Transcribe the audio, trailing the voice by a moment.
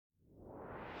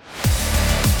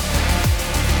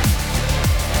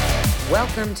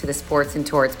Welcome to the Sports and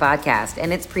Torts podcast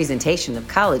and its presentation of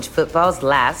college football's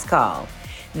last call.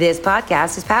 This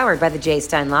podcast is powered by the J.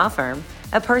 Stein Law Firm,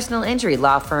 a personal injury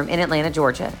law firm in Atlanta,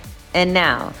 Georgia. And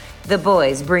now, the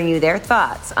boys bring you their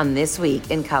thoughts on this week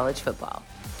in college football.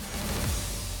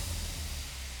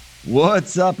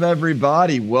 What's up,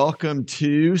 everybody? Welcome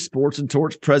to Sports and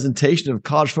Torts presentation of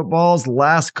college football's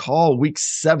last call, week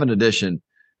 7 edition.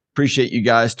 Appreciate you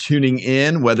guys tuning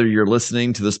in, whether you're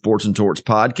listening to the Sports and Torts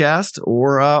podcast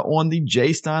or on the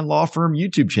J. Stein Law Firm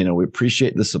YouTube channel. We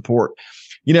appreciate the support.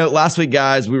 You know, last week,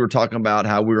 guys, we were talking about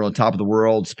how we were on top of the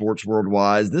world, sports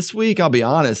world-wise. This week, I'll be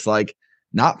honest,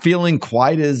 not feeling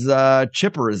quite as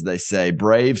chipper as they say.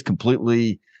 Braves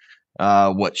completely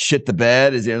shit the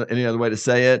bed is any other way to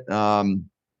say it. And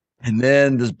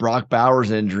then this Brock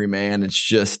Bowers injury, man,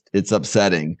 it's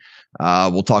upsetting.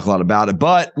 We'll talk a lot about it.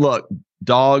 But look,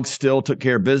 Dogs still took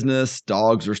care of business.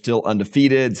 Dogs are still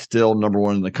undefeated, still number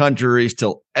 1 in the country,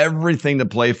 still everything to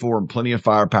play for and plenty of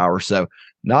firepower. So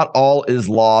not all is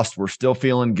lost. We're still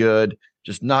feeling good,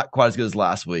 just not quite as good as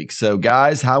last week. So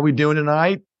guys, how we doing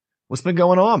tonight? What's been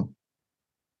going on?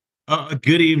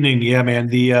 Good evening. Yeah, man.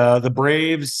 The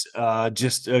Braves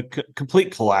just a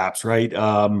complete collapse, right?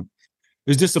 It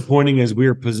was disappointing as we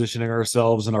were positioning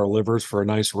ourselves and our livers for a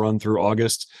nice run through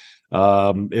August.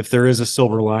 If there is a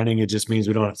silver lining, it just means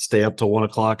we don't have to stay up till 1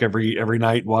 o'clock every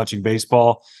night watching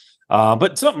baseball.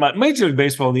 But Major League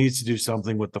Baseball needs to do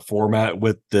something with the format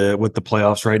with the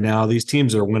playoffs right now. These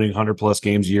teams are winning 100+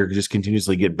 games a year, just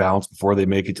continuously get bounced before they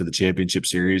make it to the championship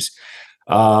series.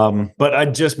 But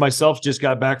I myself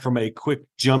got back from a quick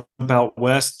jump out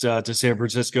west to San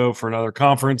Francisco for another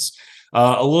conference.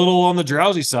 A little on the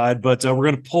drowsy side, but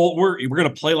we're gonna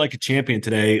play like a champion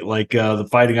today, like the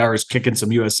Fighting Irish kicking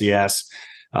some USC ass,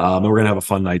 and we're gonna have a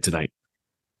fun night tonight.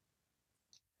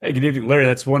 Hey, good evening, Larry.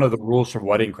 That's one of the rules from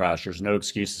Wedding Crashers. No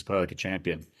excuses to play like a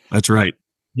champion. That's right.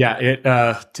 Yeah,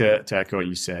 to echo what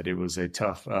you said, it was a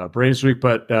tough Braves week,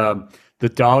 but the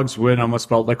Dogs win almost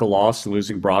felt like a loss,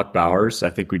 losing Brock Bowers.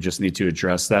 I think we just need to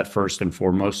address that first and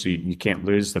foremost. You can't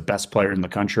lose the best player in the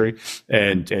country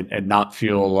and not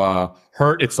feel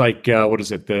hurt. It's like,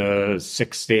 the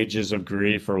 6 stages of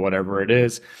grief or whatever it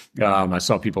is. I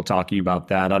saw people talking about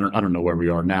that. I don't know where we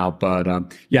are now, but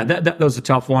that was a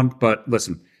tough one. But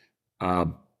listen,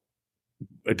 win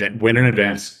in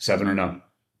advance, 7-0.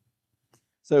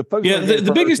 So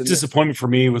the biggest disappointment for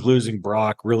me with losing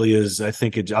Brock really is, I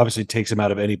think it obviously takes him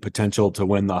out of any potential to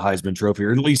win the Heisman Trophy,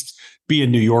 or at least be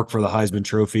in New York for the Heisman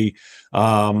Trophy.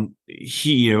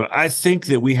 I think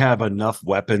that we have enough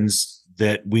weapons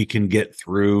that we can get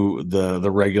through the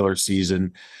regular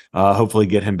season. Hopefully,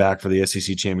 get him back for the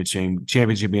SEC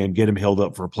championship game, get him healed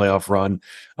up for a playoff run.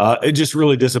 It's just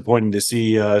really disappointing to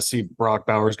see Brock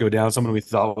Bowers go down. Someone we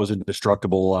thought was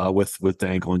indestructible with the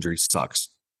ankle injury sucks.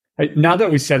 Hey, now that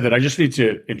we said that, I just need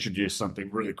to introduce something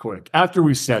really quick. After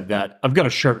we said that, I've got a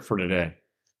shirt for today.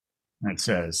 And it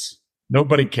says,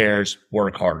 "Nobody cares,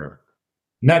 work harder."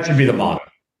 And that should be the motto.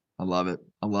 I love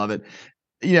it.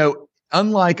 You know,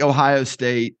 unlike Ohio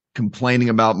State complaining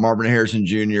about Marvin Harrison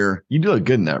Jr., you do look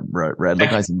good in that, Red. Look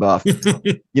nice and buff.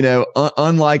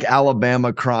 Unlike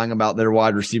Alabama crying about their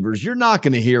wide receivers, you're not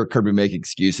going to hear Kirby make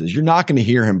excuses. You're not going to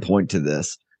hear him point to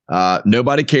this.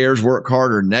 Nobody cares, work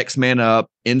harder, next man up,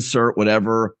 insert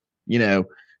whatever,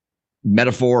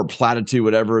 metaphor or platitude,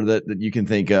 whatever that you can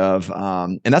think of.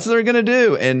 And that's what they're going to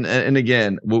do. And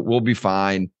again, we'll be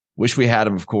fine. Wish we had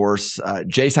him, of course.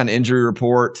 J-Stein injury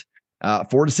report,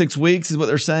 4 to 6 weeks is what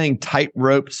they're saying.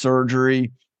 Tightrope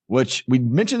surgery, which we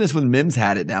mentioned this when Mims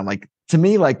had it down. To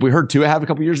me, we heard Tua have a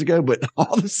couple years ago, but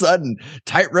all of a sudden,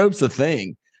 tightrope's a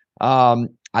thing.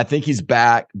 I think he's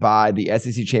back by the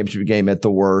SEC championship game at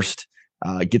the worst.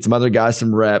 Get some other guys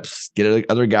some reps, get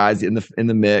other guys in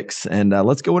the mix, and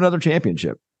let's go another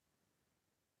championship.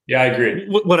 Yeah, I agree.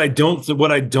 What I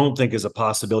don't think is a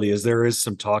possibility is there is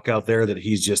some talk out there that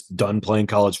he's just done playing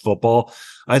college football.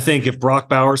 I think if Brock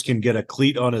Bowers can get a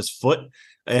cleat on his foot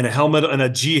and a helmet and a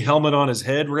G helmet on his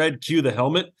head, cue the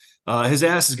helmet, his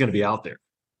ass is going to be out there.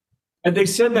 And they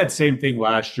said that same thing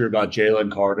last year about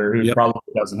Jalen Carter, who probably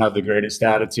doesn't have the greatest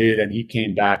attitude, and he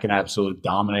came back and absolutely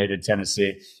dominated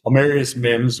Tennessee. Amarius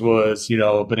Mims was,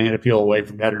 a banana peel away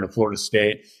from heading to Florida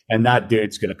State, and that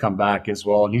dude's going to come back as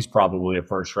well, and he's probably a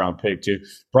first-round pick too.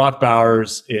 Brock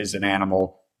Bowers is an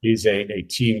animal. He's a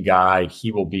team guy.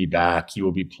 He will be back. He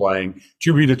will be playing.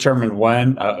 To be determined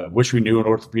when. I wish we knew an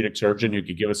orthopedic surgeon who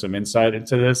could give us some insight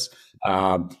into this.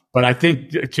 But I think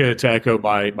to echo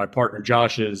my partner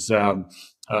Josh's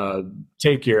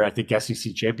take here. I think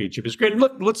SEC championship is great. And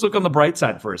let's look on the bright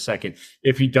side for a second.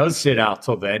 If he does sit out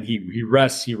till then, he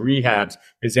rests, he rehabs,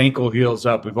 his ankle heals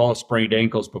up. We've all sprained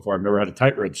ankles before. I've never had a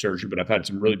tight rope surgery, but I've had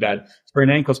some really bad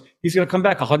sprained ankles. He's going to come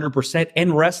back 100%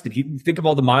 and rested. Think of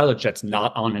all the mileage that's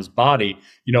not on his body,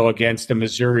 against a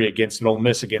Missouri, against an Ole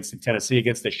Miss, against a Tennessee,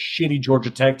 against a shitty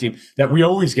Georgia Tech team that we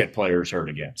always get players hurt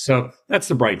against. So that's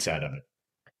the bright side of it.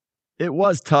 It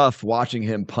was tough watching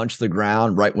him punch the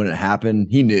ground right when it happened.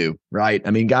 He knew, right?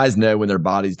 I mean, guys know when their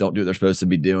bodies don't do what they're supposed to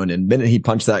be doing. And the minute he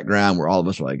punched that ground, where all of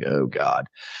us were like, oh, God.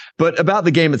 But about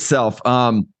the game itself,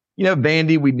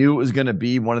 Vandy, we knew it was going to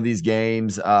be one of these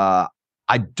games. I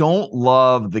don't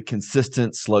love the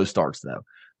consistent slow starts, though.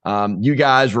 You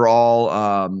guys were all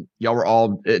y'all were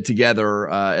all together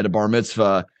at a bar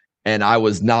mitzvah, and I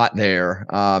was not there.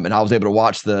 And I was able to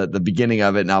watch the beginning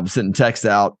of it, and I was sending text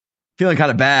out, feeling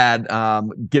kind of bad,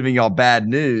 giving y'all bad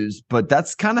news, but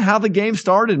that's kind of how the game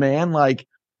started, man. Like,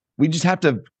 we just have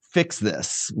to fix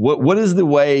this. What is the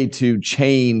way to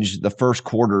change the first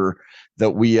quarter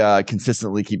that we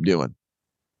consistently keep doing?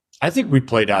 I think we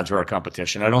played out to our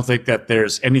competition. I don't think that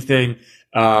there's anything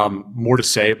more to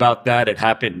say about that. It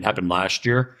happened last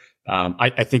year.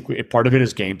 I think part of it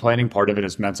is game planning, part of it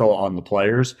is mental on the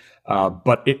players.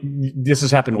 But this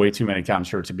has happened way too many times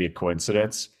for it to be a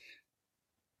coincidence.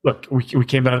 Look, we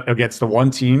came out against the one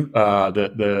team,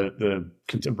 the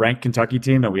ranked Kentucky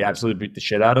team, and we absolutely beat the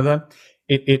shit out of them.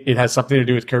 It has something to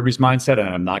do with Kirby's mindset, and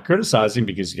I'm not criticizing,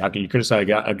 because how can you criticize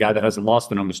a guy that hasn't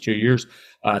lost in almost 2 years?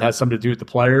 It has something to do with the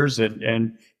players,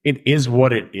 and it is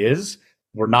what it is.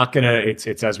 We're not going to,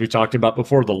 it's as we talked about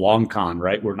before, the long con,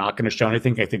 right? We're not going to show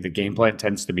anything. I think the game plan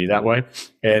tends to be that way,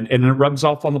 and it rubs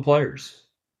off on the players.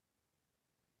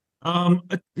 I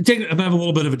have a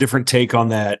little bit of a different take on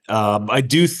that. I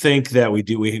do think that we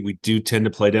do tend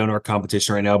to play down our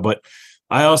competition right now, but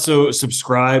I also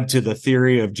subscribe to the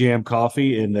theory of jam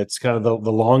coffee, and that's kind of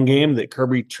the long game, that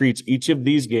Kirby treats each of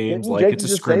these games like it's a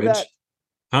scrimmage.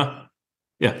 Huh?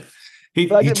 Yeah. He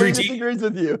treats agrees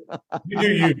with you.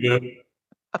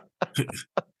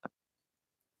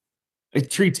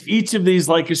 It treats each of these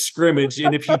like a scrimmage,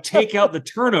 and if you take out the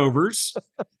turnovers,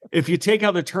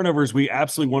 we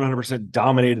absolutely 100%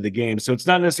 dominated the game. So it's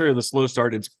not necessarily the slow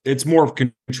start; it's more of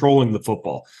controlling the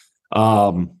football.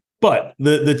 But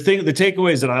the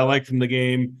takeaways that I like from the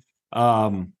game,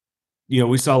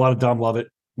 we saw a lot of Dom Lovett.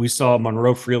 We saw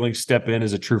Monroe Freeling step in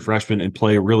as a true freshman and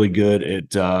play really good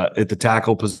at the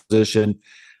tackle position.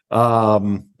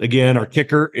 Again, our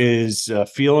kicker is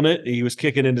feeling it. He was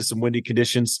kicking into some windy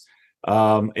conditions.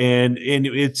 And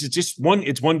it's just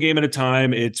one game at a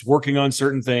time. It's working on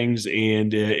certain things,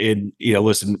 and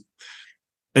listen,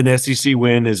 an SEC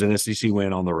win is an SEC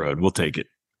win on the road. We'll take it.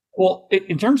 Well,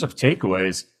 in terms of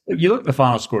takeaways, you look at the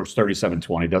final score, it's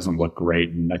 37-20, doesn't look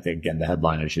great. And I think, again, the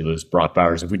headline is you lose Brock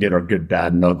Bowers. If we did our good,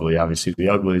 bad, and ugly, obviously the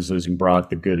ugly is losing Brock,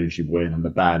 the good is you win, and the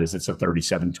bad is it's a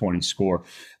 37-20 score,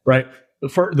 right? The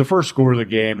first score of the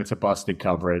game, it's a busted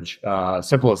coverage.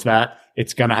 Simple as that.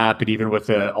 It's going to happen even with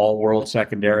the all-world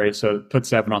secondary. So put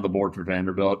 7 on the board for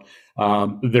Vanderbilt.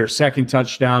 Their second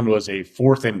touchdown was a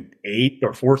 4th and 8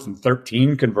 or 4th and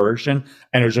 13 conversion.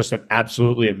 And it was just an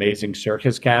absolutely amazing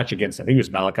circus catch against, I think it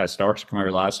was Malachi Starks,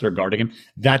 Kamari Lassiter guarding him.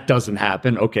 That doesn't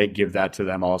happen. Okay, give that to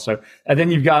them also. And then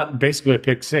you've got basically a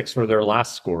pick 6 for their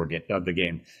last score of the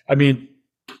game. I mean,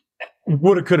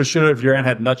 woulda, coulda, shoulda if your aunt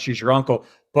had nuts, she's your uncle.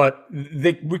 But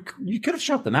you could have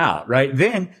shut them out, right?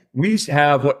 Then we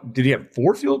have, did he have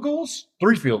 4 field goals?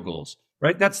 3 field goals,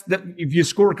 right? That's that. If you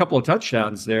score a couple of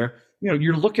touchdowns there,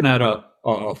 you're looking at a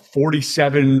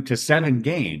 47-7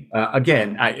 game.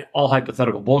 Again, all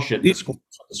hypothetical bullshit. The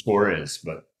score is,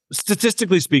 but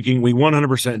statistically speaking, we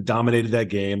 100% dominated that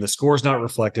game. The score is not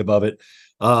reflective of it.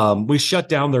 We shut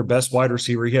down their best wide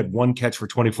receiver. He had 1 catch for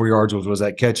 24 yards, which was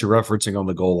that catch you're referencing on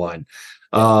the goal line.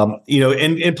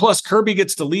 And plus Kirby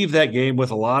gets to leave that game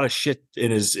with a lot of shit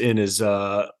in his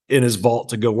vault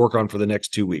to go work on for the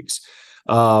next 2 weeks.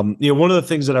 One of the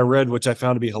things that I read, which I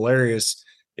found to be hilarious,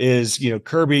 is,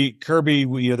 Kirby,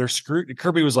 they're screwed.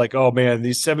 Kirby was like, oh man,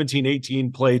 these 17,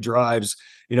 18 play drives,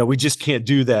 we just can't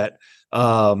do that.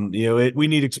 We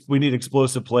need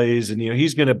explosive plays, and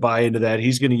he's going to buy into that.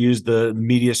 He's going to use the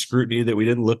media scrutiny that we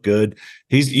didn't look good.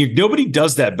 Nobody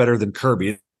does that better than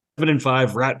Kirby.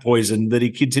 7-5 rat poison that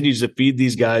he continues to feed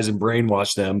these guys and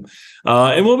brainwash them.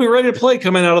 And we'll be ready to play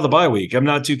coming out of the bye week. I'm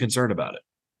not too concerned about it.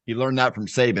 He learned that from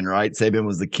Saban, right? Saban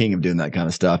was the king of doing that kind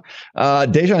of stuff.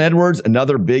 Daijun Edwards,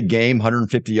 another big game,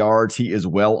 150 yards. He is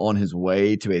well on his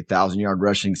way to a 1,000-yard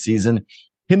rushing season.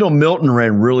 Kendall Milton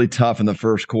ran really tough in the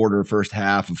first quarter, first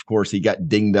half. Of course, he got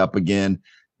dinged up again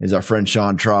as our friend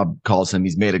Sean Traub calls him.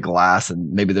 He's made of glass,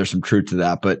 and maybe there's some truth to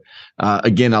that. But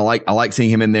again, I like seeing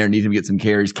him in there. Need him to get some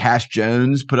carries. Cash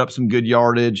Jones put up some good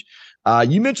yardage.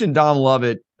 You mentioned Don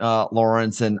Lovett,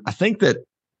 Lawrence, and I think that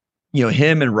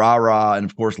him and Ra and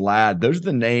of course Ladd, those are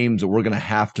the names that we're going to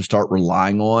have to start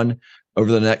relying on over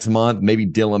the next month. Maybe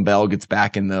Dylan Bell gets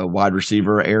back in the wide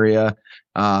receiver area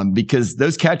because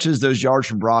those catches, those yards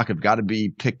from Brock have got to be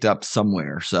picked up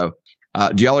somewhere. So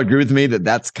do y'all agree with me that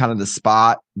that's kind of the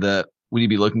spot that we need to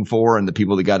be looking for and the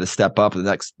people that got to step up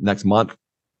the next month?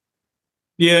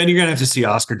 Yeah, and you're going to have to see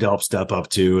Oscar Delp step up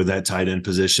too in that tight end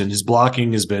position. His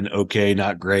blocking has been okay,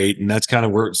 not great, and that's kind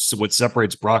of what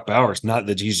separates Brock Bowers. Not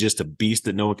that he's just a beast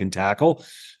that no one can tackle,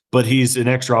 but he's an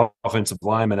extra offensive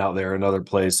lineman out there in other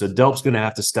plays. So Delp's going to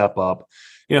have to step up.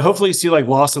 Hopefully you see like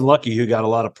Lawson Lucky, who got a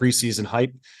lot of preseason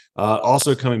hype,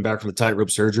 also coming back from the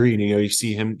tightrope surgery, and you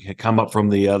see him come up from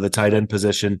the tight end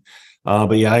position.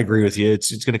 But yeah, I agree with you.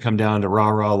 It's going to come down to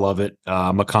Ra Lovett,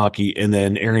 McConkey, and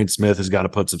then Arian Smith has got to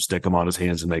put some stickum on his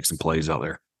hands and make some plays out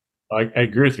there. I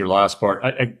agree with your last part.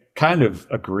 I kind of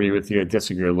agree with you. I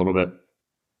disagree a little bit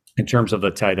in terms of the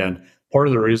tight end. Part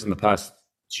of the reason the past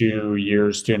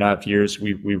 2.5 years,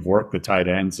 we've worked the tight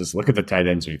ends is look at the tight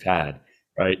ends we've had.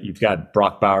 Right, you've got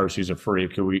Brock Bowers, who's a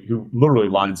freak, who literally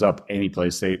lines up any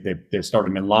place. They start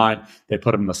him in line, they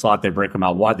put him in the slot, they break him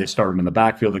out wide, they start him in the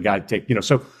backfield. The guy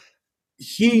so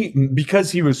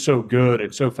because he was so good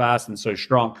and so fast and so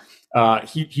strong,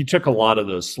 he took a lot of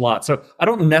those slots. So I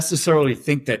don't necessarily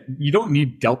think that you don't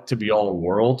need Delp to be all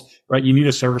world, right? You need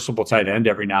a serviceable tight end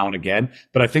every now and again.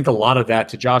 But I think a lot of that,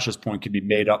 to Josh's point, could be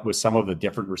made up with some of the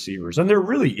different receivers. And there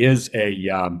really is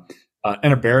an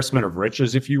embarrassment of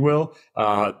riches, if you will.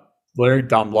 Larry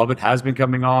Dom Lovett has been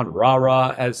coming on.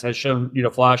 Ra has shown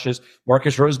flashes.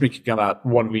 Marcus Roseby could come out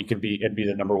 1 week and be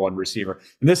the number one receiver.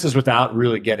 And this is without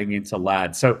really getting into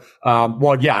Ladd. So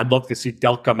I'd love to see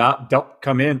Delp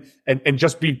come in and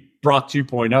just be Brock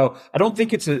 2.0. I don't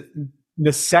think it's a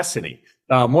necessity.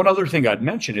 One other thing I'd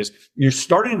mention is you're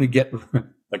starting to get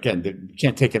again, you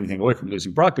can't take anything away from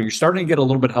losing Brock, but you're starting to get a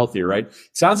little bit healthier, right?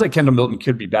 It sounds like Kendall Milton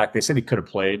could be back. They said he could have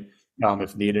played.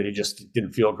 If needed, he just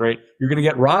didn't feel great. You're going to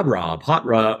get Rod Rob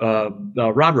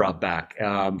back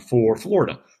for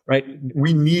Florida, right?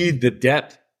 We need the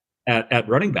depth at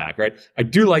running back, right? I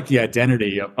do like the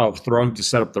identity of throwing to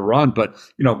set up the run, but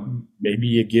maybe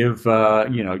you give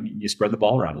you spread the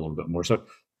ball around a little bit more. So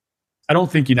I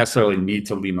don't think you necessarily need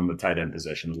to lean on the tight end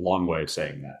position. Long way of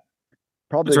saying that.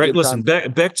 Probably right. Listen,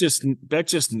 Beck just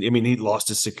he lost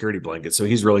his security blanket, so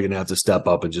he's really going to have to step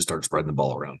up and just start spreading the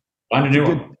ball around. Find a new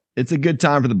one. It's a good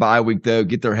time for the bye week, though.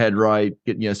 Get their head right.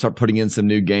 Start putting in some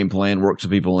new game plan, work some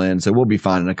people in. So we'll be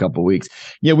fine in a couple of weeks.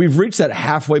 We've reached that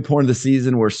halfway point of the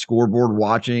season where scoreboard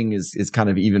watching is kind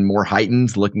of even more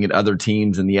heightened, looking at other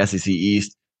teams in the SEC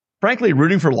East. Frankly,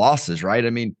 rooting for losses, right? I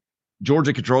mean,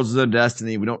 Georgia controls his own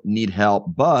destiny. We don't need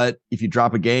help. But if you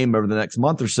drop a game over the next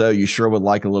month or so, you sure would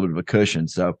like a little bit of a cushion.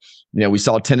 So, we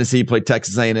saw Tennessee play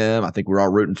Texas A&M. I think we're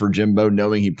all rooting for Jimbo,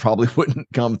 knowing he probably wouldn't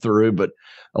come through, but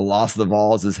a loss of the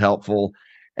Vols is helpful.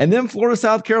 And then Florida,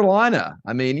 South Carolina.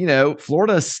 I mean,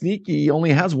 Florida sneaky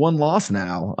only has one loss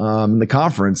now in the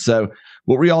conference. So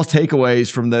what were y'all's takeaways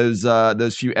from those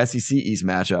few SEC East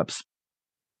matchups?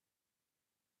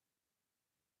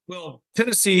 Well,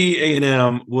 Tennessee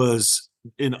A&M was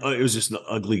it was just an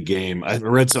ugly game. I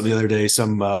read something the other day,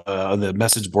 some on the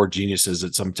message board geniuses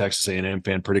that some Texas A&M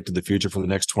fan predicted the future for the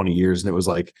next 20 years. And it was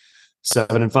like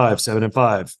 7-5,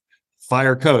 7-5,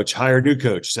 fire coach, hire new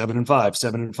coach, 7-5,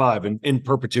 7-5 and in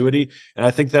perpetuity. And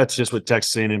I think that's just what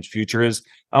Texas A&M's future is.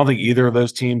 I don't think either of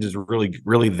those teams is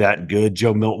really that good.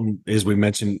 Joe Milton, as we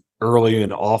mentioned early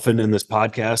and often in this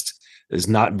podcast, is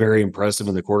not very impressive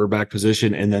in the quarterback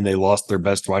position. And then they lost their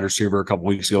best wide receiver a couple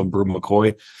weeks ago in Brew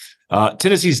McCoy.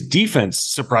 Tennessee's defense,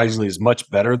 surprisingly, is much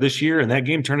better this year. And that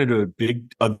game turned into a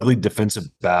big, ugly defensive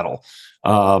battle.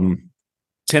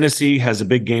 Tennessee has a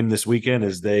big game this weekend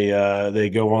as they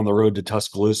go on the road to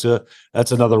Tuscaloosa.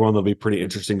 That's another one that'll be pretty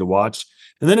interesting to watch.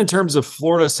 And then in terms of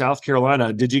Florida, South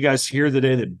Carolina, did you guys hear the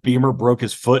day that Beamer broke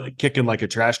his foot kicking like a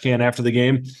trash can after the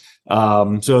game?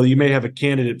 So you may have a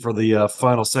candidate for the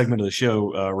final segment of the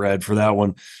show, Red, for that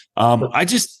one. I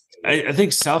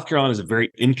think South Carolina is a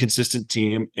very inconsistent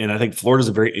team, and I think Florida is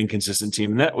a very inconsistent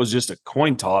team. And that was just a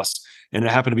coin toss, and it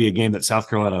happened to be a game that South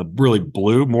Carolina really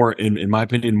blew more, in my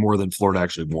opinion, more than Florida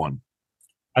actually won.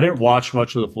 I didn't watch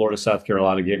much of the Florida-South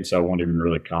Carolina game, so I won't even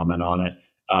really comment on it.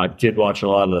 Did watch a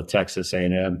lot of the Texas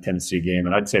A&M Tennessee game,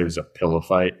 and I'd say it was a pillow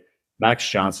fight. Max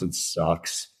Johnson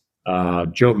sucks.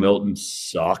 Joe Milton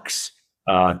sucks.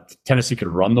 Tennessee could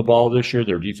run the ball this year.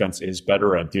 Their defense is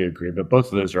better. I do agree, but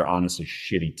both of those are honestly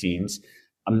shitty teams.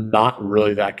 I'm not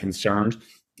really that concerned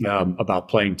about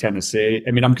playing Tennessee.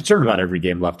 I mean, I'm concerned about every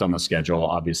game left on the schedule,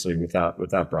 obviously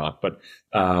without Brock, but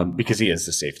because he is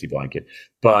the safety blanket.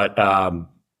 But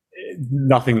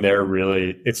nothing there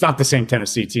really. It's not the same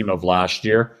Tennessee team of last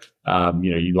year.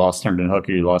 You lost Herndon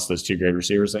Hooker, you lost those two great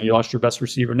receivers, and you lost your best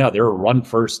receiver. Now they're a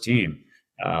run-first team.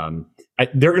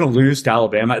 They're going to lose to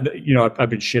Alabama. I've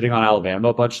been shitting on Alabama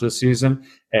a bunch this season,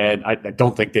 and I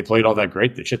don't think they played all that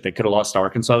great. They could have lost to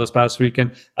Arkansas this past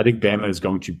weekend. I think Bama is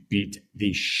going to beat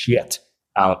the shit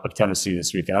out of Tennessee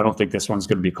this weekend. I don't think this one's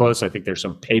going to be close. I think there's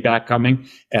some payback coming,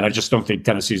 and I just don't think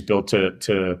Tennessee's built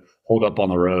to hold up on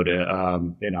the road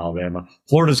in Alabama.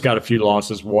 Florida's got a few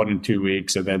losses, 1 in 2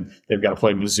 weeks, and then they've got to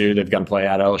play Mizzou. They've got to play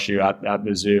at LSU, at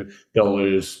Mizzou. They'll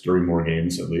lose 3 more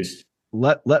games at least.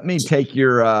 Let me take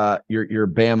your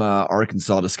Bama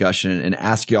Arkansas discussion and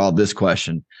ask you all this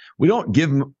question. We don't give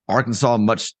Arkansas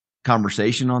much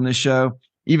conversation on this show,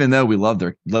 even though we love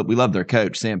their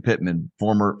coach, Sam Pittman,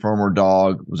 former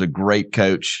Dog, was a great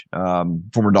coach.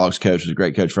 Former Dogs coach was a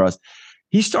great coach for us.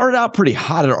 He started out pretty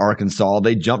hot at Arkansas.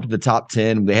 They jumped to the top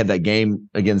 10. They had that game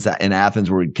against in Athens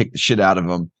where we kicked the shit out of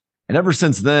them. And ever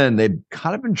since then, they've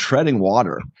kind of been treading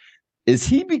water. Is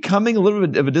he becoming a little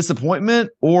bit of a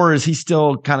disappointment, or is he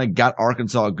still kind of got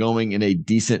Arkansas going in a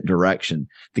decent direction?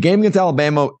 The game against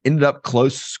Alabama ended up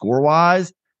close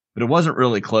score-wise, but it wasn't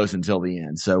really close until the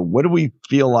end. So what do we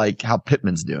feel like how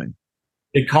Pittman's doing?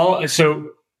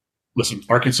 Listen,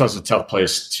 Arkansas is a tough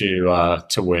place to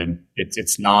win.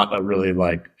 It's not a really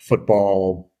like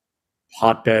football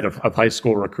hotbed of high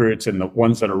school recruits, and the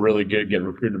ones that are really good get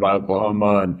recruited by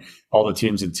Oklahoma and all the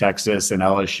teams in Texas and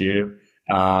LSU.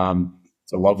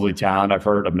 It's a lovely town. I've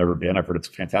never been. I've heard it's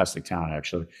a fantastic town,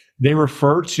 actually. They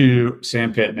refer to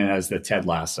Sam Pittman as the Ted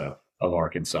Lasso of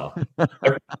Arkansas.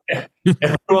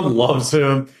 Everyone loves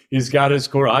him. He's got his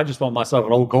core. I just want myself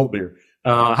an old cold beer.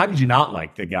 How could you not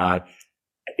like the guy?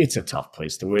 It's a tough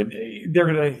place to win.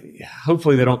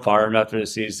 Hopefully they don't fire him after the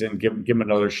season, give him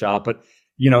another shot. But,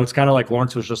 it's kind of like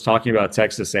Lawrence was just talking about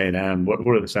Texas A&M. What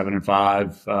are the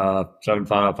 7-5,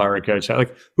 7-5 fire coach?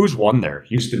 Like, who's won there?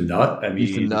 Houston Nutt?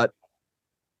 Houston Nutt.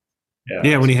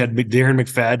 Yeah, when he had Darren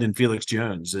McFadden and Felix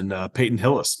Jones and Peyton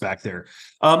Hillis back there.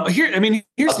 Here's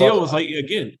the deal with, like,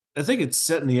 again, I think it's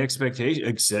setting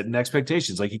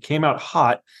expectations. Like, he came out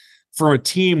hot for a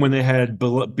team when they had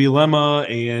Bielema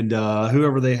and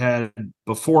whoever they had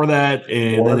before that,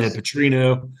 and then they had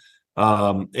Petrino.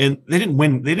 And they didn't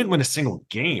win a single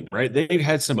game, right? They've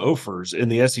had some offers in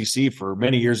the SEC for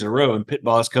many years in a row, and Pitt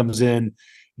Boss comes in,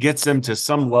 gets them to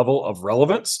some level of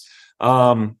relevance. He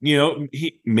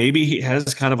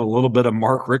has kind of a little bit of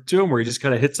Mark Richt to him where he just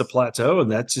kind of hits a plateau,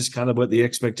 and that's just kind of what the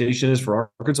expectation is for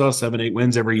Arkansas, 7-8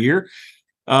 wins every year.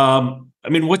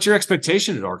 What's your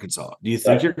expectation at Arkansas? Do you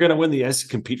think you're going to win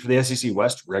compete for the SEC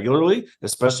West regularly,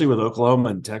 especially with Oklahoma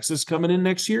and Texas coming in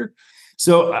next year?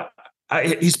 So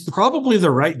he's probably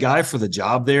the right guy for the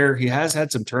job there. He has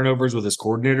had some turnovers with his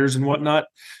coordinators and whatnot.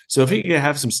 So if he can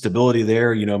have some stability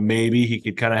there, maybe he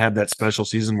could kind of have that special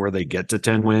season where they get to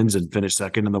 10 wins and finish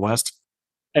second in the West.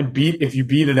 And if you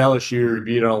beat an LSU, you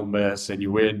beat an Ole Miss, and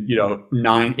you win,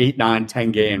 8, 9,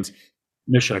 10 games,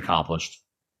 mission accomplished.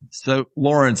 So,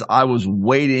 Lawrence, I was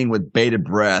waiting with bated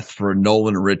breath for a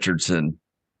Nolan Richardson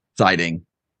sighting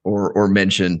or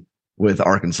mention with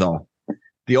Arkansas.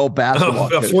 The old basketball.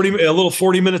 A little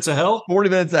 40 minutes of hell. 40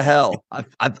 minutes of hell.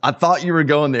 I thought you were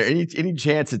going there. Any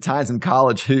chance at tying some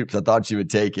college hoops? I thought you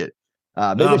would take it.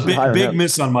 Big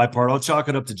miss on my part. I'll chalk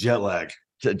it up to jet lag.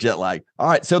 Jet lag. All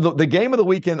right. So the game of the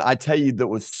weekend, I tell you, that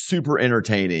was super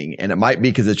entertaining, and it might be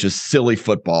because it's just silly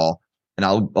football, and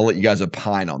I'll let you guys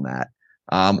opine on that.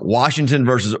 Washington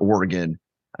versus Oregon,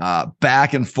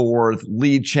 back and forth,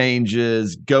 lead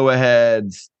changes, go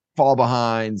aheads, fall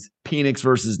behinds, Penix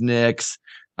versus Knicks.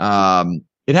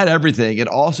 It had everything. It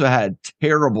also had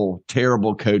terrible,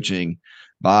 terrible coaching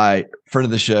by friend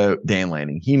of the show, Dan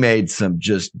Lanning. He made some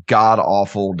just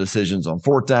god-awful decisions on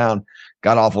fourth down,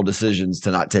 god-awful decisions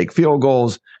to not take field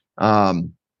goals.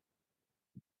 Kind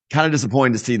of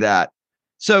disappointing to see that.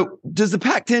 So does the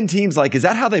Pac-10 teams, is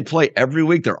that how they play every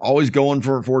week? They're always going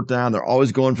for a fourth down. They're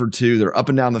always going for 2. They're up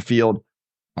and down the field.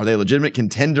 Are they legitimate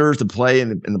contenders to play in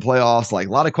the playoffs? A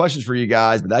lot of questions for you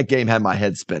guys, but that game had my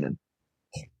head spinning.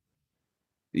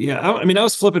 Yeah, I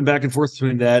was flipping back and forth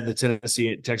between that and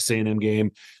the Texas A&M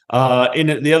game. And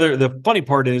the funny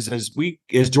part is we,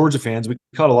 as Georgia fans, we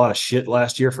caught a lot of shit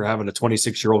last year for having a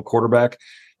 26-year-old quarterback.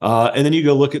 And then you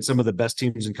go look at some of the best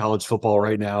teams in college football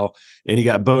right now, and you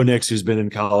got Bo Nix, who's been in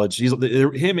college.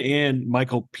 Him and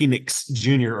Michael Penix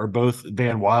Jr. are both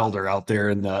Van Wilder out there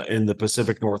in the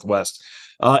Pacific Northwest.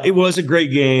 It was a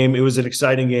great game. It was an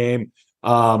exciting game.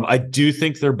 I do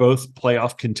think they're both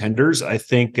playoff contenders. I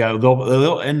think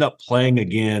they'll end up playing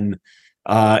again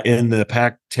in the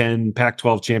Pac-10,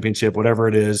 Pac-12 championship, whatever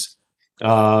it is.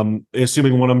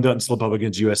 Assuming one of them doesn't slip up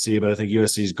against USC, but I think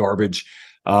USC is garbage.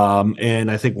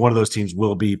 And I think one of those teams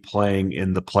will be playing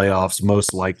in the playoffs,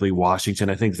 most likely Washington.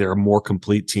 I think they're a more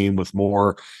complete team with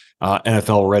more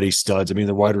NFL ready studs. I mean,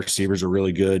 the wide receivers are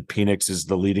really good. Penix is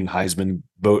the leading Heisman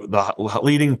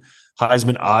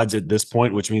odds at this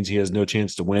point, which means he has no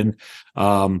chance to win.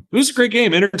 It was a great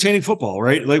game, entertaining football,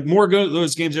 right? Like more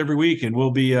those games every week, and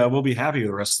we'll be happy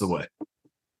the rest of the way.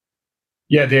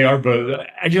 Yeah, they are, but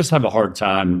I just have a hard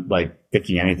time like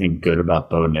thinking anything good about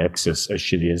Bo Nix, as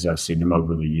shitty as I've seen him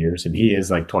over the years. And he is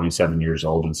like 27 years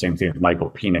old, and same thing with Michael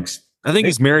Penix. I think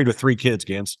he's married with 3 kids,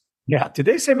 Gans. Yeah. Did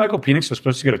they say Michael Penix was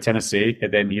supposed to go to Tennessee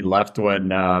and then he left when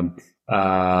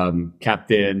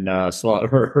Captain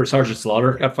Slaughter or Sergeant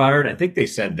Slaughter got fired? I think they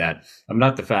said that. I'm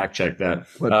not to fact check that.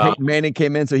 When Peyton Manning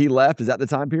came in, so he left. Is that the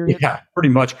time period? Yeah, pretty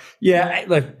much. Yeah,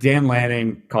 like Dan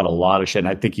Lanning caught a lot of shit, and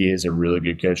I think he is a really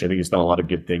good coach. I think he's done a lot of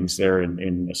good things there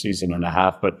in a season and a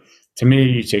half. But to me,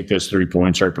 you take those 3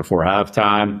 points right before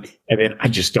halftime, and then I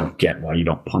just don't get why you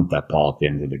don't punt that ball at the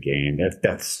end of the game.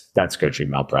 That's coaching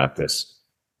malpractice.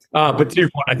 But to your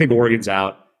point, I think Oregon's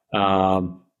out.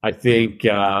 I think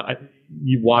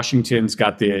Washington's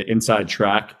got the inside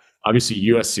track. Obviously,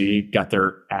 USC got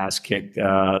their ass kicked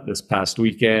this past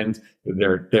weekend.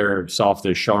 They're soft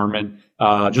as Charmin.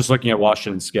 Just looking at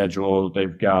Washington's schedule,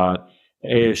 they've got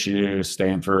ASU,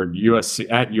 Stanford,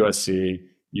 USC,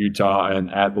 Utah, and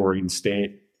at Oregon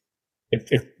State.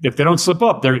 If they don't slip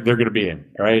up, they're going to be in.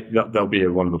 All right, they'll be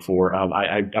one of the 4.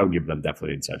 I would give them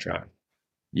definitely inside track.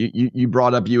 You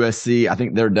brought up USC. I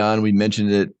think they're done. We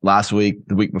mentioned it last week,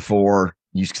 the week before.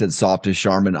 You said soft as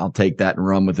Charmin. I'll take that and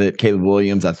run with it. Caleb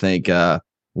Williams, I think,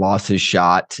 lost his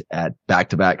shot at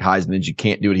back-to-back Heismans. You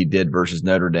can't do what he did versus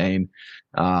Notre Dame.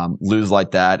 Lose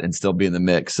like that and still be in the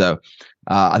mix. So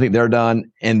I think they're done.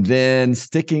 And then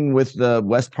sticking with the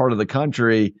west part of the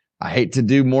country, I hate to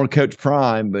do more Coach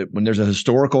Prime, but when there's a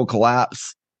historical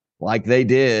collapse like they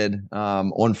did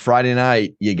on Friday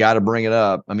night, you got to bring it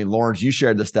up. I mean, Lawrence, you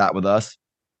shared the stat with us.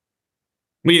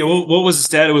 Yeah, what was the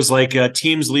stat? It was like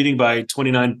teams leading by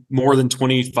 29, more than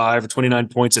 25 or 29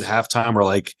 points at halftime were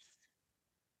like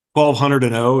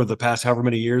 1,200-0 the past however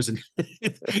many years. And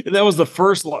that was the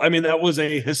first. I mean, that was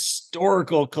a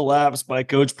historical collapse by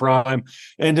Coach Prime.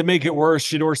 And to make it worse,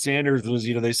 Shedeur Sanders was,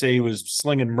 they say he was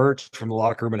slinging merch from the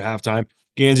locker room at halftime.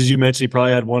 Gans, as you mentioned, he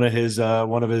probably had one of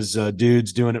his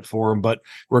dudes doing it for him. But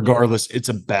regardless, it's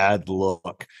a bad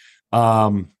look.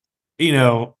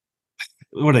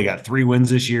 What do they got? 3 wins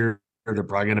this year. They're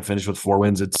probably going to finish with 4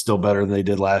 wins. It's still better than they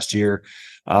did last year.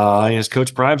 As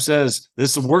Coach Prime says,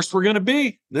 this is the worst we're going to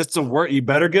be. This is the worst. You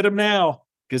better get him now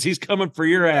because he's coming for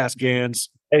your ass, Gans.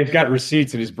 Hey, he's got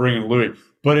receipts and he's bringing Louis.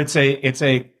 But it's a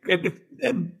TCU.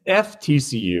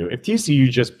 If TCU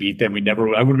just beat them,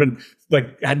 I would have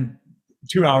been had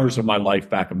 2 hours of my life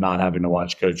back of not having to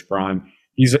watch Coach Prime.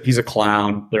 He's a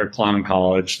clown. They're a clown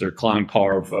college. They're a clown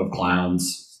car of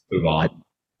clowns. Move on.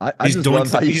 He's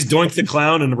Doink the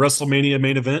Clown in the WrestleMania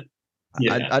main event.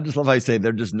 Yeah. I just love how you say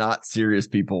they're just not serious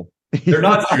people. They're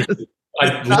not serious.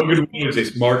 Logan Williams is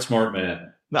a smart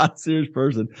man. Not a serious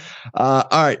person. All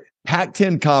right.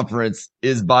 Pac-10 conference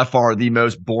is by far the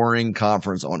most boring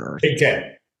conference on earth. Big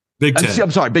Ten. I'm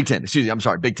sorry, Big Ten. Excuse me. I'm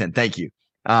sorry, Big Ten. Thank you.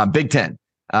 Big Ten.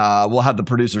 We'll have the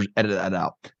producers edit that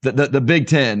out. The Big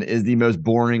Ten is the most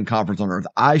boring conference on earth.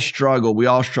 We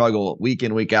all struggle week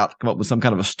in, week out to come up with some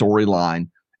kind of a storyline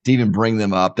to even bring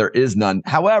them up. There is none.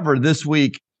 However, this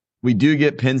week we do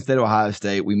get Penn State, Ohio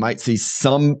State. We might see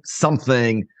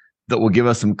something that will give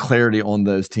us some clarity on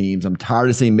those teams. I'm tired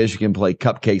of seeing Michigan play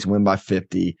cupcakes and win by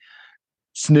 50.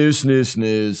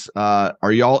 Snooze.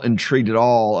 Are y'all intrigued at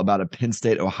all about a Penn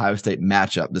State, Ohio State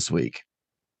matchup this week?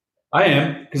 I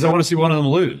am, because I want to see one of them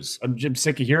lose. I'm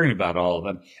sick of hearing about all of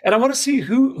them. And I want to see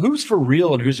who's for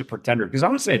real and who's a pretender, because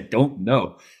honestly, I don't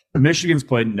know. Michigan's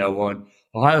played no one.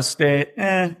 Ohio State,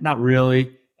 not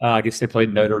really. I guess they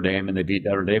played Notre Dame and they beat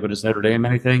Notre Dame, but is Notre Dame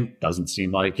anything? Doesn't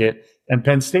seem like it. And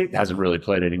Penn State hasn't really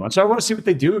played anyone. So I want to see what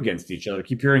they do against each other. I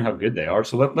keep hearing how good they are.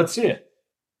 So let's see it.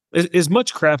 As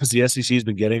much crap as the SEC has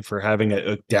been getting for having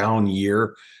a down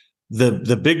year,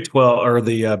 the Big 12 or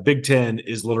the Big 10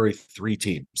 is literally 3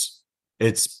 teams.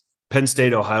 It's Penn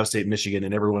State, Ohio State, Michigan,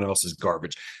 and everyone else is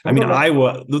garbage. I mean,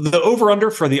 Iowa, the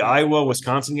over-under for the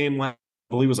Iowa-Wisconsin game, I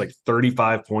believe, was like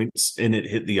 35 points, and it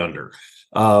hit the under.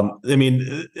 I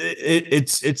mean,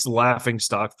 it's laughing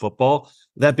stock football.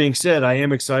 That being said, I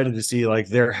am excited to see like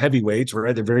their heavyweights,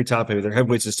 right? They're very top heavy. Their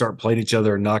heavyweights to start playing each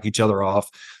other and knock each other off.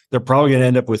 they're probably going to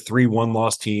end up with 3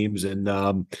 one-loss teams, and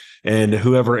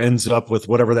whoever ends up with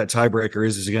whatever that tiebreaker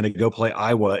is going to go play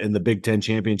Iowa in the Big Ten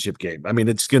championship game. I mean,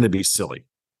 it's going to be silly.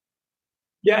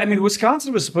 Yeah, I mean,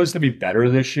 Wisconsin was supposed to be better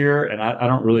this year, and I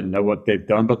don't really know what they've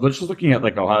done. But let's just looking at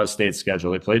like Ohio State's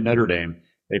schedule. They played Notre Dame.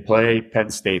 They play Penn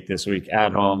State this week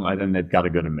at home, and then they've got to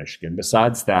go to Michigan.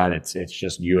 Besides that, it's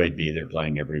just UAB they're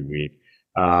playing every week.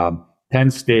 Penn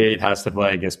State has to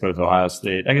play against both Ohio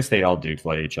State. I guess they all do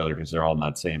play each other because they're all in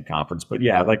that same conference. But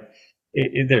yeah, like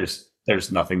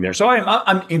there's nothing there. So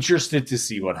I'm interested to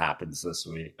see what happens this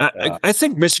week. I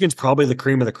think Michigan's probably the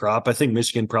cream of the crop. I think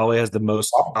Michigan probably has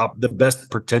the best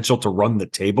potential to run the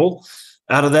table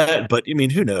out of that. But I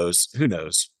mean, who knows? Who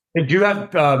knows? They do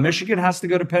have Michigan has to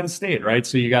go to Penn State, right?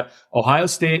 So you got Ohio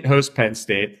State hosts Penn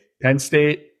State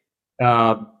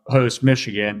hosts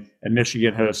Michigan, and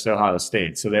Michigan hosts Ohio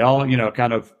State. So they all,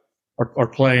 kind of are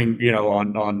playing,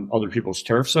 on other people's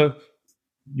turf. So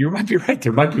you might be right.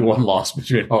 There might be one loss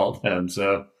between all of them.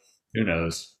 So who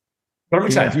knows? But I'm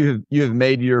excited. You have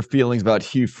made your feelings about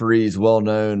Hugh Freeze well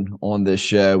known on this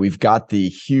show. We've got the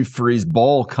Hugh Freeze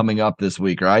Bowl coming up this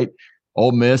week, right?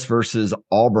 Ole Miss versus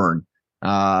Auburn.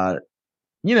 I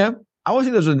always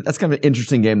think that's kind of an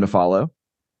interesting game to follow.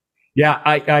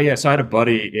 Yeah, so I had a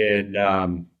buddy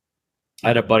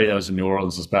that was in New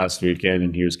Orleans this past weekend,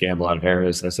 and he was gambling out of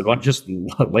Harris. I said, "Well, just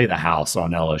lay the house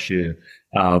on LSU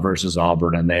versus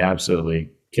Auburn," and they absolutely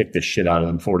kicked the shit out of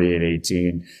them,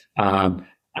 48-18.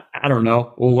 I don't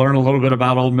know. We'll learn a little bit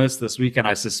about Ole Miss this weekend.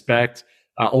 I suspect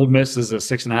Ole Miss is a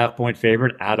 6.5 point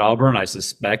favorite at Auburn. I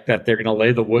suspect that they're going to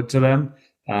lay the wood to them.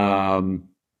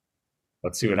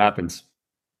 Let's see what happens.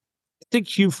 I think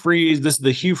Hugh Freeze, this is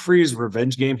the Hugh Freeze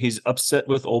revenge game. He's upset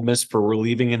with Ole Miss for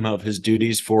relieving him of his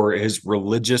duties for his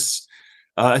religious.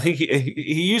 I think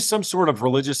he used some sort of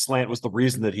religious slant was the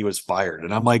reason that he was fired.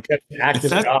 And I'm like, if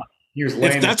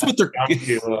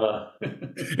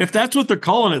that's what they're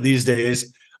calling it these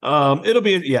days, it'll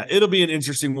be an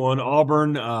interesting one.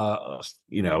 Auburn,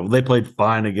 they played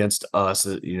fine against us,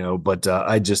 but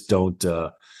I just don't.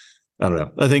 I don't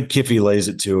know. I think Kiffey lays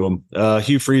it to him.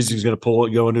 Hugh Freeze is going to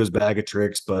go into his bag of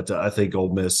tricks, but I think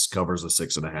Ole Miss covers the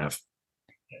 6.5.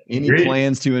 Any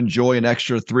plans to enjoy an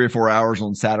extra 3 or 4 hours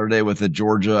on Saturday with the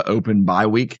Georgia Open bye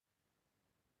week?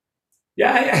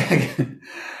 Yeah.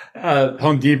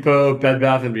 Home Depot, Bed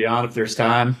Bath & Beyond if there's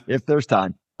time. If there's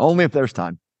time. Only if there's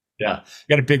time. Yeah.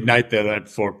 Got a big night there that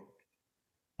before.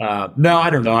 No,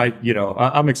 I don't know.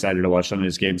 I'm excited to watch some of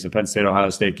these games. The Penn State, Ohio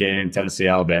State game, Tennessee,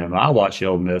 Alabama. I'll watch the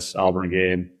Ole Miss, Auburn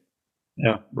game.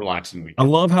 Yeah, relaxing week. I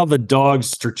love how the Dogs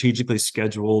strategically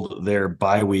scheduled their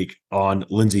bye week on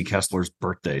Lindsey Kessler's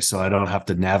birthday, so I don't have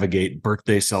to navigate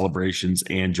birthday celebrations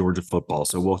and Georgia football.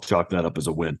 So we'll chalk that up as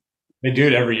a win. They do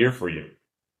it every year for you.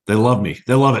 They love me.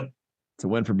 They love it. It's a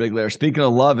win for Big Lair. Speaking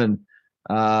of loving,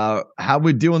 how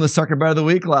we do on the Sucker Bet of the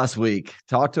Week last week?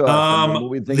 Talk to us.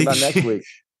 What we think about next week.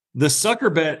 The Sucker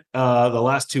Bet the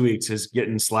last 2 weeks is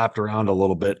getting slapped around a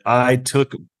little bit. I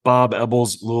took Bob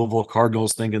Ebbels' Louisville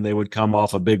Cardinals thinking they would come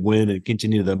off a big win and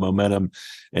continue the momentum,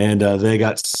 and they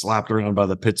got slapped around by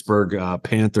the Pittsburgh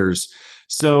Panthers.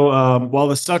 So while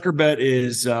the Sucker Bet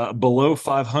is below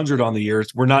 500 on the year,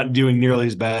 we're not doing nearly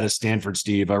as bad as Stanford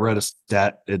Steve. I read a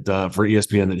stat for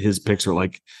ESPN that his picks are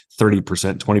like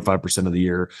 30%, 25% of the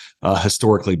year,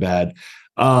 historically bad.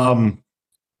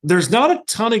 There's not a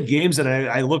ton of games that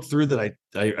I look through that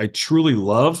I truly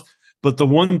love, but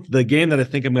the game that I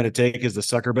think I'm going to take is the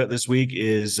Sucker Bet this week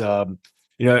is,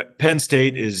 Penn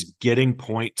State is getting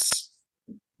points.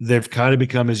 They've kind of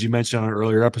become, as you mentioned on an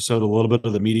earlier episode, a little bit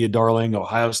of the media darling.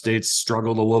 Ohio State's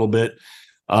struggled a little bit.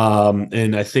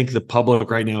 And I think the public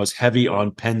right now is heavy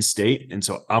on Penn State. And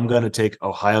so I'm going to take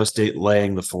Ohio State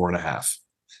laying the 4.5.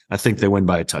 I think they win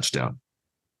by a touchdown.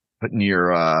 Putting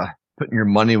your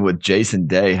money with Jason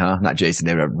Day, huh? Not Jason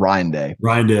Day, but Ryan Day.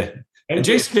 Ryan Day. And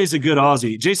Jason Day's a good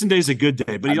Aussie. Jason Day's a good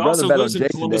day, but he also lives in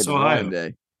Columbus, Ohio.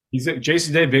 Day. He's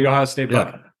Jason Day, big Ohio State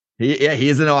bucket. Yeah. He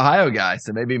is an Ohio guy,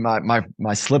 so maybe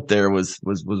my slip there was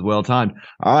well timed.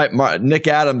 All right, Nick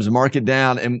Adams, mark it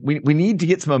down, and we need to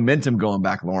get some momentum going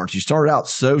back, Lawrence. You started out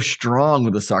so strong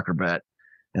with the Sucker Bet,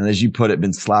 and as you put it,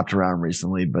 been slapped around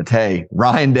recently. But hey,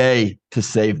 Ryan Day to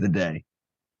save the day.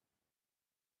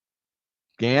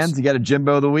 Gans, you got a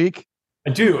Jimbo of the week?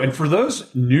 I do. And for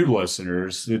those new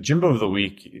listeners, the Jimbo of the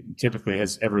week typically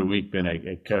has every week been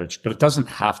a coach, but it doesn't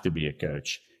have to be a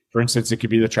coach. For instance, it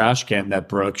could be the trash can that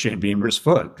broke Shane Beamer's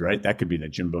foot, right? That could be the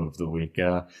Jimbo of the week.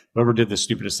 Whoever did the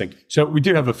stupidest thing. So we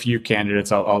do have a few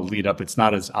candidates. I'll lead up. It's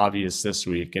not as obvious this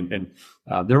week. And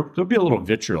there'll be a little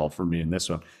vitriol for me in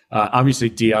this one. Obviously,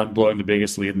 Deion blowing the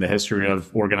biggest lead in the history of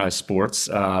organized sports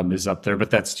is up there, but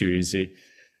that's too easy.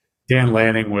 Dan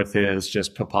Lanning with his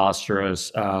just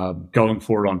preposterous going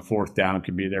for it on fourth down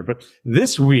can be there. But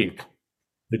this week,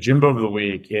 the Jimbo of the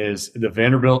week is the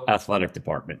Vanderbilt Athletic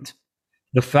Department.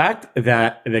 The fact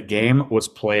that the game was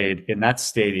played in that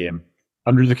stadium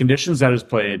under the conditions that is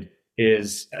played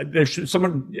is there should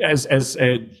someone as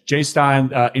a Jay Stein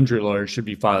injury lawyer should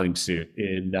be filing suit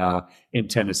in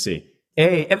Tennessee.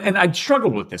 And I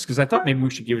struggled with this because I thought maybe we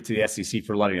should give it to the SEC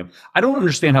for letting them. I don't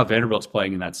understand how Vanderbilt's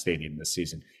playing in that stadium this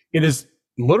season. It is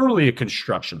literally a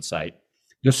construction site.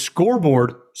 The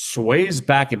scoreboard sways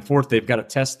back and forth. They've got to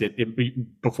test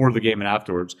it before the game and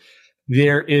afterwards.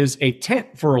 There is a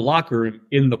tent for a locker room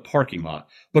in the parking lot.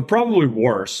 But probably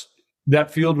worse,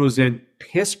 that field was in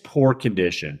piss poor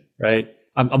condition, right?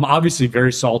 I'm obviously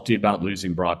very salty about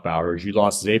losing Brock Bowers. You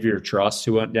lost Xavier Truss,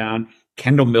 who went down.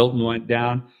 Kendall Milton went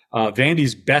down.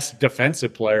 Vandy's best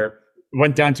defensive player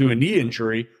went down to a knee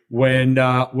injury when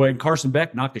Carson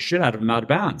Beck knocked the shit out of him out of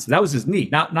bounds. That was his knee,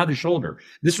 not his shoulder.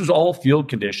 This was all field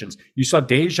conditions. You saw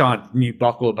Dejan knee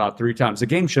buckle about 3 times. The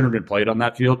game shouldn't have been played on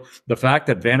that field. The fact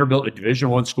that Vanderbilt, a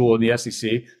Division I school in the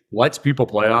SEC, lets people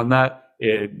play on that,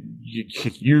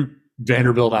 you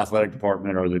Vanderbilt Athletic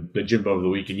Department or the Jimbo of the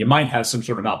week, and you might have some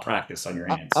sort of malpractice on your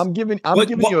hands. I'm giving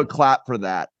you a clap for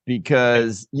that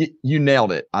because you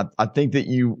nailed it. I think that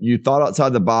you thought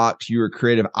outside the box. You were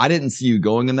creative. I didn't see you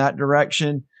going in that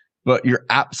direction, but you're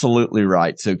absolutely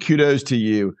right. So kudos to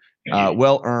you.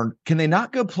 Well earned. Can they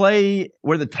not go play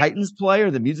where the Titans play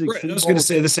or the Music? Right, I was going to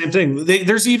say the same thing.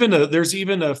 There's even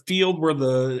a field where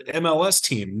the MLS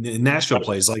team in Nashville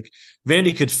plays. Like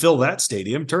Vandy could fill that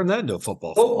stadium, turn that into a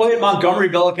football. Well, play at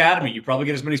Montgomeryville Academy. You probably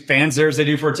get as many fans there as they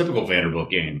do for a typical Vanderbilt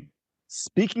game.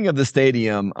 Speaking of the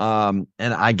stadium, and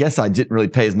I guess I didn't really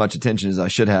pay as much attention as I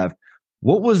should have.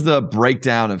 What was the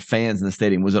breakdown of fans in the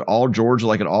stadium? Was it all Georgia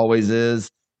like it always is?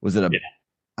 Was it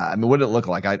I mean, what did it look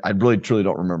like? I really, truly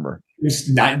don't remember.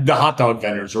 The hot dog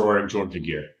vendors were wearing Georgia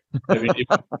gear. I mean,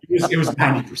 it was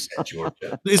 90%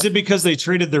 Georgia. Is it because they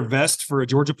traded their vest for a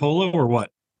Georgia polo or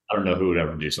what? I don't know who would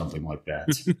ever do something like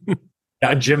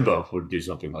that. Jimbo would do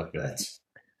something like that.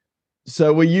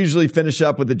 So we usually finish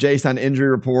up with the Jay Stein injury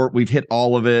report. We've hit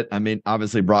all of it. I mean,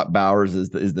 obviously Brock Bowers is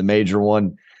the major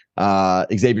one.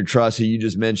 Xavier Truss, who you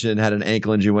just mentioned, had an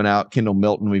ankle injury, went out. Kendall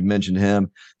Milton, we've mentioned him.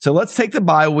 So let's take the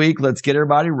bye week. Let's get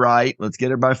everybody right. Let's get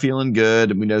everybody feeling good.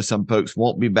 And we know some folks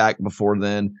won't be back before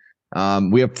then.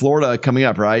 We have Florida coming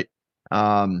up, right?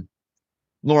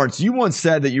 Lawrence, you once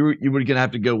said that you were going to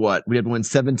have to go what? We had to win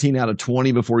 17 out of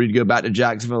 20 before you'd go back to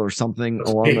Jacksonville or something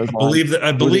along those lines.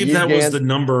 I believe that was the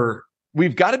number.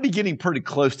 We've got to be getting pretty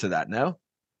close to that, no?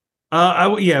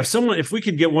 If we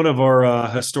could get one of our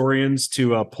historians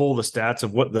to pull the stats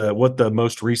of what the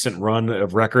most recent run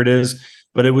of record is,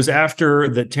 but it was after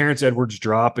the Terrence Edwards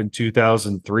drop in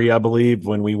 2003, I believe,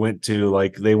 when they went to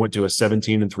a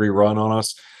 17-3 run on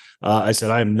us. I said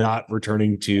I am not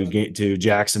returning to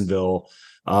Jacksonville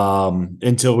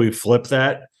until we flip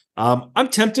that. I'm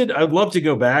tempted. I'd love to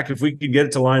go back if we could get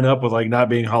it to line up with like not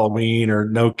being Halloween or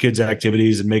no kids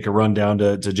activities and make a run down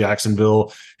to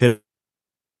Jacksonville, hit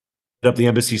up the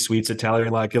Embassy Suites,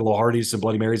 Italian, like get a little Hardee's, some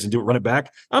Bloody Marys, and run it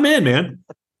back. I'm in, man.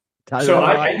 So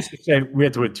I used to say we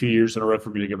had to wait 2 years in a row for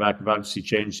me to go back. I've obviously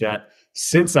changed that.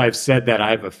 Since I've said that,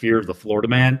 I have a fear of the Florida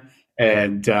man,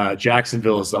 and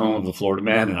Jacksonville is the home of the Florida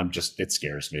man, and it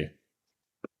scares me.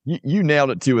 You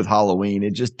nailed it too with Halloween.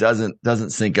 It just doesn't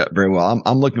sync up very well.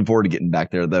 I'm looking forward to getting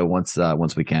back there though once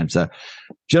we can. So,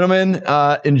 gentlemen,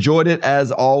 enjoyed it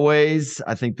as always.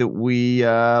 I think that we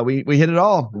hit it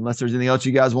all. Unless there's anything else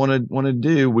you guys want to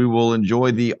do, we will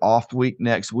enjoy the off week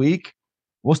next week.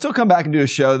 We'll still come back and do a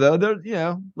show though.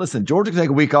 Listen, Georgia can take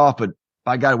a week off, but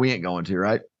by God, we ain't going to,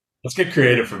 right? Let's get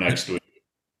creative for next week.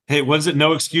 Hey, what is it?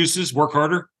 No excuses. Work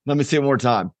harder. Let me say it one more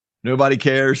time. Nobody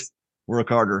cares. Work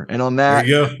harder. And on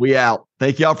that, we out.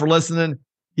 Thank y'all for listening.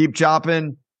 Keep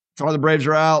chopping. Sorry the Braves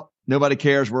are out. Nobody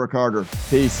cares. Work harder.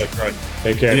 Peace. That's right.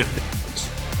 Take care. Yeah.